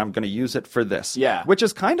platform, and I'm going to use it for this. Yeah, which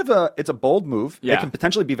is kind of it's a bold move. Yeah. It can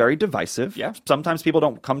potentially be very divisive. Yeah, sometimes people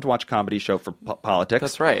don't come to watch a comedy show for politics.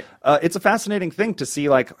 That's right. It's a fascinating thing to see,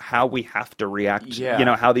 like how we have to react. Yeah. You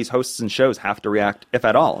know, how these hosts and shows have to react, if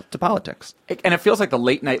at all, to politics. And it feels like the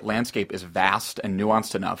late night landscape is vast and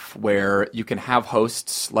nuanced enough where you can have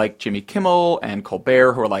hosts like Jimmy Kimmel and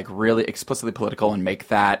Colbert who are like really explicitly political and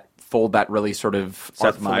fold that really sort of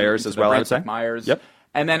Seth Meyers as well. I would say Seth Meyers. Yep.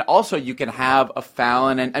 And then also you can have a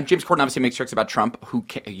Fallon and James Corden obviously makes jokes about Trump, who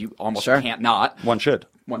you almost can't not. One should.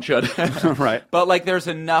 Right. But like there's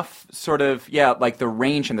enough sort of, like the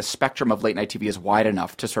range and the spectrum of late night TV is wide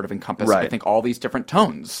enough to sort of encompass, I think, all these different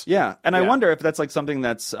tones. Yeah. And I wonder if that's like something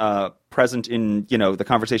that's present in, the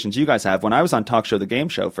conversations you guys have. When I was on Talk Show, The Game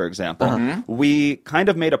Show, for example, we kind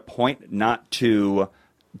of made a point not to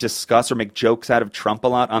discuss or make jokes out of Trump a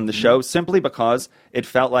lot on the show simply because it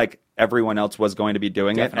felt like everyone else was going to be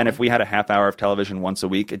doing it. And if we had a half hour of television once a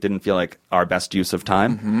week, it didn't feel like our best use of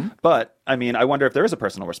time. But, I mean, I wonder if there is a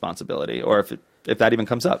personal responsibility or if that even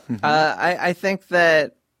comes up. I think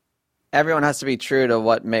that everyone has to be true to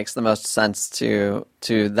what makes the most sense to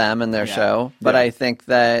them and their show. But I think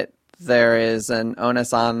that there is an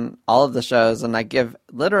onus on all of the shows, and I give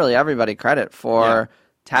literally everybody credit for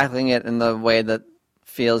tackling it in the way that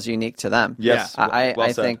feels unique to them. Yes.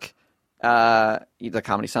 I think the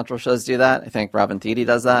Comedy Central shows do that. I think Robin Thede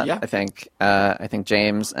does that. Yeah. I think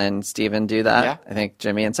James and Steven do that. Yeah. I think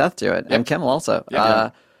Jimmy and Seth do it. And Kimmel also.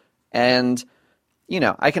 And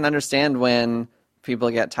I can understand when people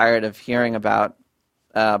get tired of hearing about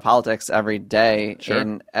politics every day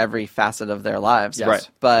in every facet of their lives. Yes. Right.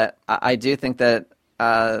 But I do think that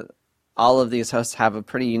all of these hosts have a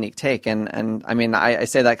pretty unique take. And I mean, I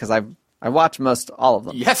say that because I watch most all of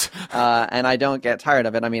them. Yes. And I don't get tired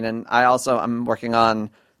of it. I mean, and I'm working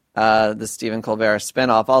on the Stephen Colbert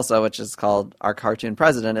spinoff also, which is called Our Cartoon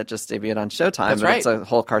President. It just debuted on Showtime. That's right. It's a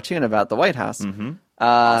whole cartoon about the White House.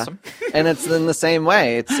 Awesome. And it's in the same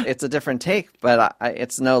way. It's a different take, but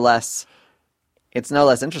it's no less it's no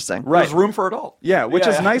less interesting. Right. There's room for it all. Yeah, which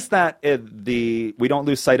is nice that we don't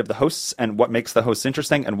lose sight of the hosts and what makes the hosts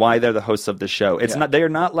interesting and why they're the hosts of the show. It's not they are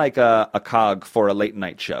not like a cog for a late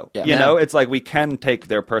night show. Yeah. You know, it's like we can take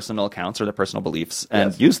their personal accounts or their personal beliefs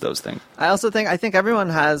and use those things. I think everyone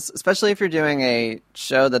has, especially if you're doing a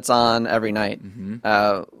show that's on every night,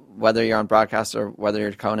 whether you're on broadcast or whether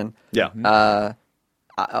you're Conan. Yeah.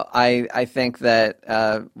 I think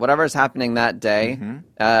that whatever is happening that day,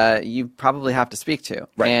 you probably have to speak to.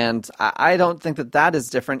 Right. And I don't think that is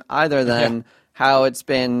different either than how it's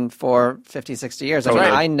been for 50, 60 years. Totally. I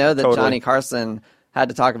mean, I know that Totally. Johnny Carson had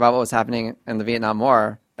to talk about what was happening in the Vietnam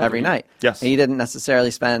War every night. Yes. He didn't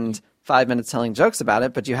necessarily spend 5 minutes telling jokes about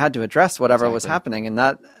it, but you had to address whatever was happening. And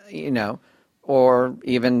that, or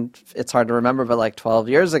even, it's hard to remember, but like 12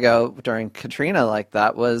 years ago during Katrina, like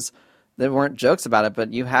there weren't jokes about it,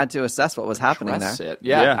 but you had to assess what was happening there.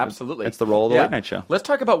 Yeah, absolutely. It's the role of the late night show. Let's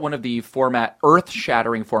talk about one of the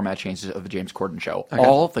earth-shattering format changes of the James Corden show. Okay.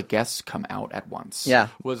 All the guests come out at once. Yeah.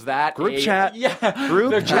 Was that Group chat? Yeah.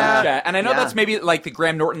 Group chat. And I know that's maybe like the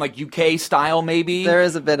Graham Norton, like UK style, maybe. There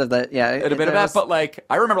is a bit of that, yeah. A bit of that, but like,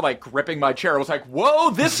 I remember like gripping my chair. I was like,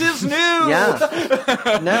 whoa, this is new!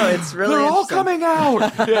 Yeah. No, it's really They're all interesting. coming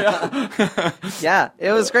out! Yeah,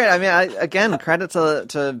 it was great. I mean, again, credit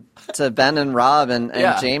to Ben and Rob and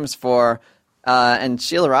James for, and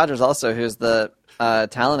Sheila Rogers also, who's the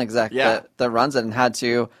talent exec that runs it, and had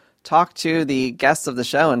to talk to the guests of the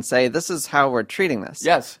show and say, this is how we're treating this.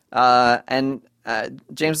 Yes. And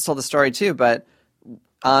James has told the story too, but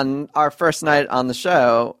on our first night on the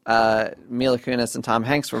show, Mila Kunis and Tom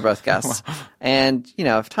Hanks were both guests. And,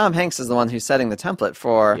 if Tom Hanks is the one who's setting the template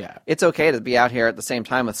for, it's okay to be out here at the same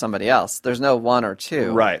time with somebody else. There's no one or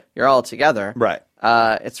two. Right. You're all together. Right.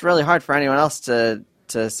 It's really hard for anyone else to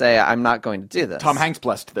say, I'm not going to do this. Tom Hanks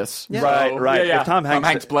blessed this. Yeah. Right. Yeah. If Tom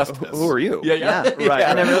Hanks blessed this. Who are you? Yeah. Right.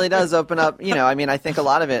 And it really does open up, I mean, I think a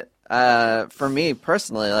lot of it, for me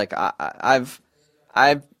personally, like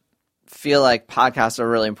I feel like podcasts are a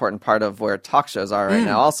really important part of where talk shows are right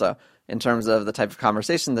now also, in terms of the type of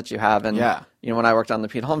conversation that you have. And, when I worked on the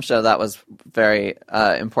Pete Holmes show, that was very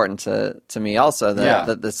important to me also,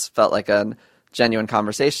 that this felt like a genuine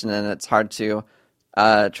conversation, and it's hard to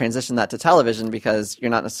transition that to television because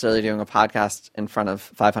you're not necessarily doing a podcast in front of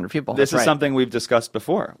 500 people. This is something we've discussed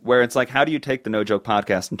before, where it's like, how do you take the No Joke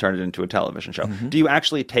podcast and turn it into a television show? Do you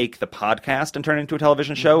actually take the podcast and turn it into a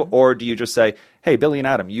television show, or do you just say, hey, Billy and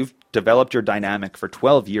Adam, you've developed your dynamic for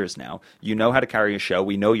 12 years now. You know how to carry a show.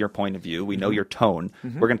 We know your point of view. We know your tone.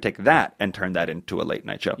 We're going to take that and turn that into a late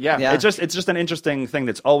night show. Yeah. It's just an interesting thing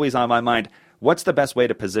that's always on my mind. What's the best way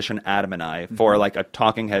to position Adam and I for like a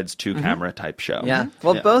Talking Heads 2-camera type show? Yeah.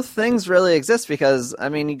 Well, both things really exist because, I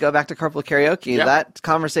mean, you go back to Carpool Karaoke, that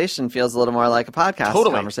conversation feels a little more like a podcast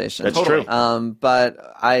conversation. That's true.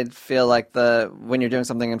 But I feel like when you're doing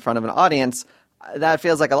something in front of an audience, that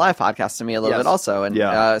feels like a live podcast to me a little bit also. And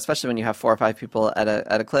especially when you have 4 or 5 people at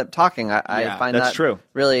a clip talking, I find that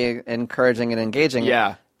really encouraging and engaging.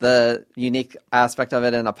 Yeah. The unique aspect of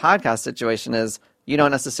it in a podcast situation is you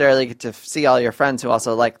don't necessarily get to see all your friends who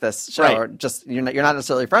also like this show, or just you're not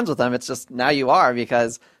necessarily friends with them. It's just now you are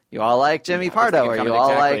because you all like Jimmy Pardo, or you all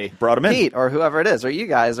like brought him in. Pete, or whoever it is, or you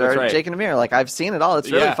guys, or Jake and Amir. Like, I've seen it all.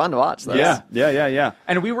 It's really fun to watch those. Yeah.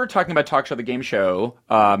 And we were talking about Talk Show the Game Show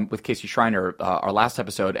with Casey Schreiner, our last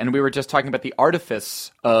episode, and we were just talking about the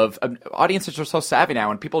artifice of audiences are so savvy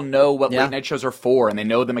now, and people know what late night shows are for, and they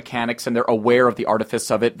know the mechanics, and they're aware of the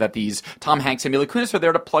artifice of it, that these Tom Hanks and Mila Kunis are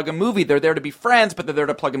there to plug a movie. They're there to be friends, but they're there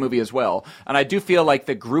to plug a movie as well. And I do feel like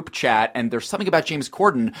the group chat, and there's something about James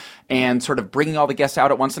Corden and sort of bringing all the guests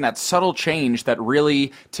out at once, and that subtle change that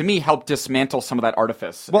really, to me, helped dismantle some of that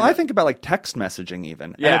artifice. Well, I think about like text messaging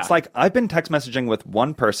even. Yeah. And it's like, I've been text messaging with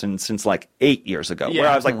one person since like 8 years ago, where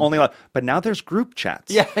I was like but now there's group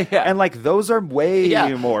chats. Yeah. And like those are way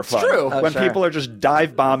more fun. It's true. When people are just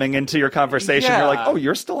dive bombing into your conversation, you're like, oh,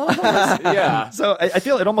 you're still on this? So I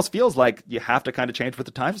feel it almost feels like you have to kind of change with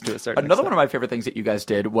the times to a certain Another extent. one of my favorite things that you guys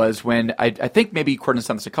did was when, I think maybe Corden's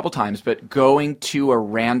done this a couple times, but going to a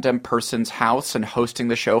random person's house and hosting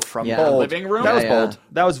the show from the living room. That was bold.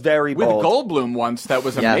 That was very With bold. Goldblum once, that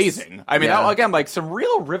was amazing. I mean, again, like some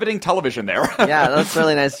real riveting television there. Yeah, that's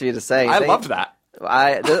really nice for you to say. I loved that.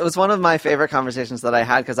 It was one of my favorite conversations that I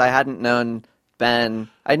had because I hadn't known Ben.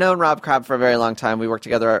 I'd known Rob Crabb for a very long time. We worked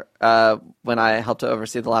together when I helped to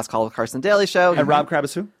oversee The Last Call of Carson Daly Show. And Rob Crabb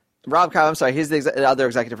is who? Rob Crabb, I'm sorry. He's the other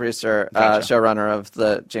executive producer, showrunner of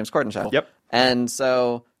the James Corden Show. Yep. And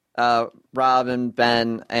so Rob and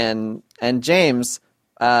Ben and James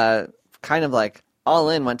kind of like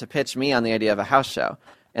all in went to pitch me on the idea of a house show.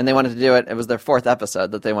 and they wanted to do it. It was their 4th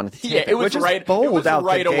episode that they wanted to tape. Yeah, it was right. bold it was out the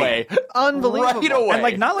right gate. away. Unbelievable. Right away. And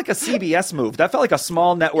like not like a CBS move. That felt like a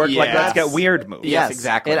small network, like Yes. let's get weird move. Yes,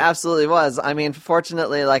 exactly. It absolutely was. I mean,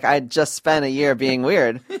 fortunately, like I just spent a year being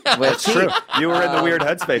weird. Which True. You were in the weird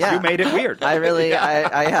headspace. yeah. You made it weird. I really,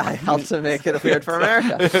 I helped to make it weird for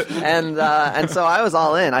America, and so I was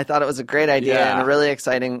all in. I thought it was a great idea Yeah. and a really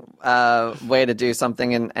exciting way to do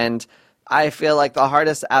something. And I feel like the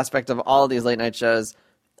hardest aspect of all of these late night shows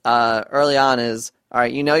early on is, all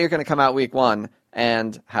right, you know you're going to come out week 1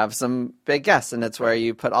 and have some big guests, and it's where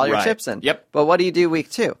you put all your Right. chips in. Yep. But what do you do week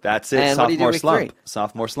 2? That's it. And what do you do Sophomore week slump. 3?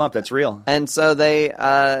 Sophomore slump. That's real. And so they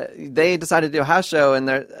decided to do a house show, and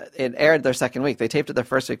it aired their second week. They taped it their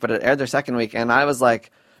first week, but it aired their second week, and I was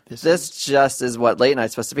like, this just is what late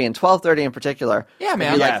night's supposed to be, and 12:30 in particular. Yeah,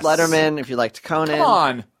 man. If you Yes. liked Letterman, if you liked Conan. Come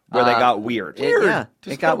on. Where they got weird. Yeah,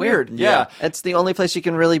 Just it got weird. Yeah. It's the only place you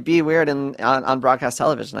can really be weird on broadcast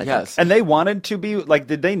television, I Yes. think. And they wanted to be like,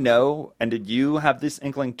 did they know? And did you have this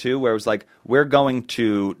inkling too, where it was like, we're going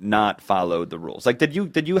to not follow the rules? Like, did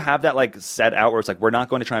you have that like set out where it's like, we're not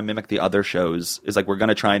going to try and mimic the other shows? Is like, we're going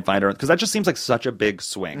to try and find our own, because that just seems like such a big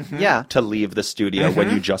swing. Yeah. To leave the studio when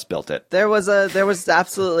you just built it. There was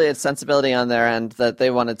absolutely a sensibility on their end that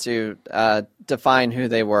they wanted to define who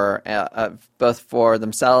they were, both for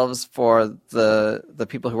themselves, for the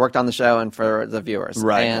people who worked on the show, and for the viewers.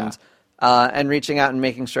 Right. And reaching out and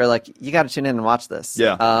making sure, like, you got to tune in and watch this.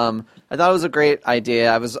 Yeah. I thought it was a great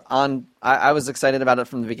idea. I was excited about it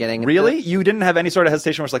from the beginning. Really? You didn't have any sort of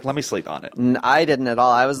hesitation where it's like, let me sleep on it. I didn't at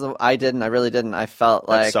all. I really didn't. I felt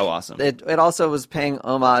like That's so awesome. It also was paying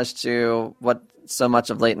homage to what so much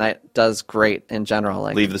of late night does great in general.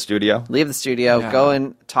 Like Leave the studio. leave the studio, Yeah. go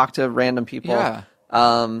and talk to random people. Yeah.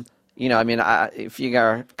 You know, I mean, if you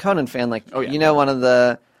are a Conan fan, like, Oh, yeah. you know, one of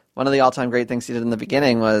the all-time great things he did in the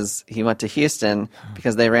beginning was he went to Houston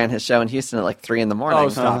because they ran his show in Houston at like 3 a.m. Oh,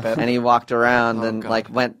 stop it. And he walked around and God. like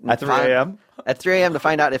went At 3 a.m.? At 3 a.m. to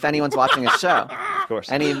find out if anyone's watching his show. Of course.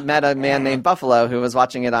 And he met a man named Buffalo who was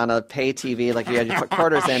watching it on a pay TV, like you had to put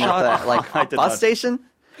quarters in at the like I did bus not- station.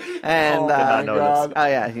 And did not know this. oh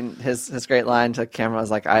yeah, his great line to camera was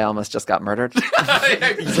like, "I almost just got murdered."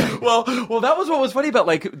 well, that was what was funny about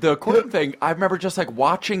like the Conan thing. I remember just like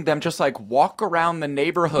watching them just like walk around the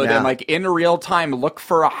neighborhood Yeah. and like in real time look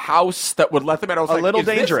for a house that would let them in. I was A like, little is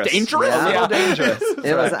this dangerous. dangerous? A little dangerous.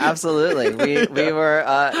 It was absolutely. We were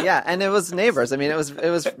and it was neighbors. I mean, it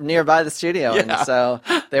was nearby the studio, Yeah. and so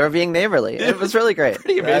they were being neighborly. It was really great.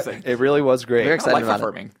 Pretty amazing. It really was great. We were excited Life about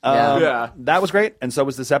affirming. it. Yeah. Yeah. That was great, and so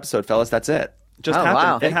was this episode, fellas. That's it. Just Oh, happened.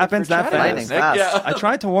 wow. It Thank you happens for that chatting, fast. Lightning Nick. fast. Yeah. I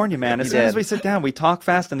tried to warn you, man. As You soon as did. we sit down, we talk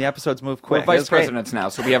fast, and the episodes move We're quick. vice great. presidents now,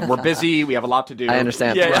 so we're busy. We have a lot to do. I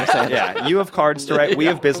understand. Yeah, I yeah. understand. Yeah, you have cards to write. We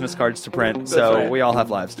have business cards to print. So right. we all have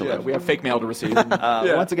lives to Yeah, live. we have fake mail to receive.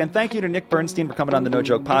 Yeah. Once again, thank you to Nick Bernstein for coming on the No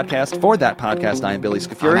Joke podcast. For that podcast, I am Billy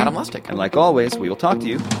Scafuri. I'm Adam Lustig. And like always, we will talk to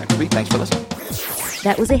you next week. Thanks for listening.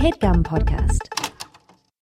 That was a HeadGum podcast.